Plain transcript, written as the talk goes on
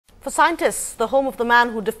For scientists, the home of the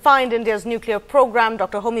man who defined India's nuclear program,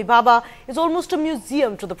 Dr. Homi Bhabha, is almost a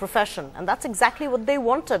museum to the profession. And that's exactly what they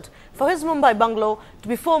wanted, for his Mumbai bungalow to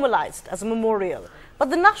be formalized as a memorial.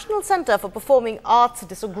 But the National Centre for Performing Arts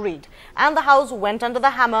disagreed, and the house went under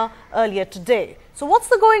the hammer earlier today. So what's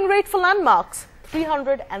the going rate for landmarks?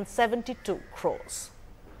 372 crores.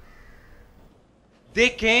 They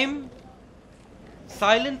came,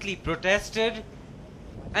 silently protested,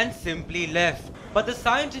 and simply left. But the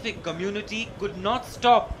scientific community could not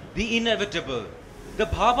stop the inevitable. The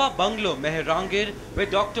Bhabha Bungalow, Mehrangir, where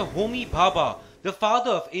Dr. Homi Bhabha, the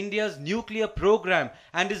father of India's nuclear program,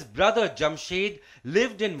 and his brother Jamshed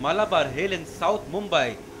lived in Malabar Hill in South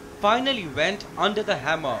Mumbai, finally went under the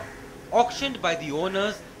hammer. Auctioned by the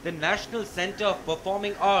owners, the National Centre of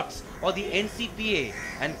Performing Arts, or the NCPA,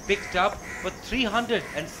 and picked up for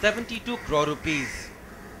 372 crore rupees.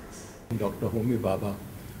 Dr. Homi Bhabha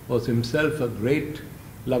was himself a great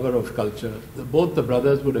lover of culture. Both the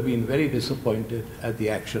brothers would have been very disappointed at the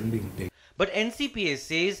action being taken. But NCPA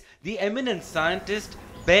says the eminent scientist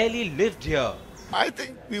barely lived here. I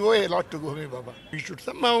think we owe a lot to Homi Bhabha. We should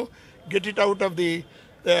somehow get it out of the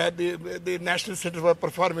National Centre for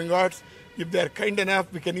Performing Arts. If they are kind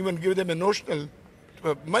enough, we can even give them a notional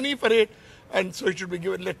money for it. And so it should be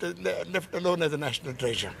given, left alone as a national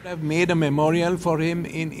treasure. I've made a memorial for him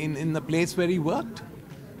in the place where he worked,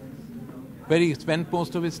 where he spent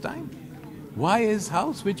most of his time. Why his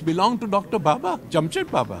house, which belonged to Dr. Bhabha, Jamshed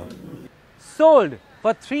Bhabha? Sold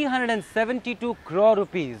for 372 crore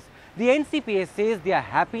rupees. The NCPA says they are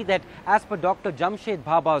happy that as per Dr. Jamshed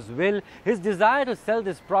Bhabha's will, his desire to sell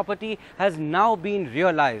this property has now been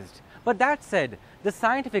realized. But that said, the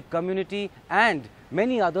scientific community and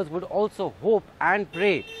many others would also hope and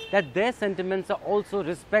pray that their sentiments are also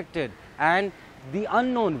respected and the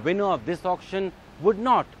unknown winner of this auction would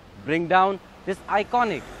not bring down this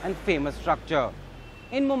iconic and famous structure.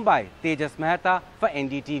 In Mumbai, Tejas Mehta for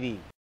NDTV.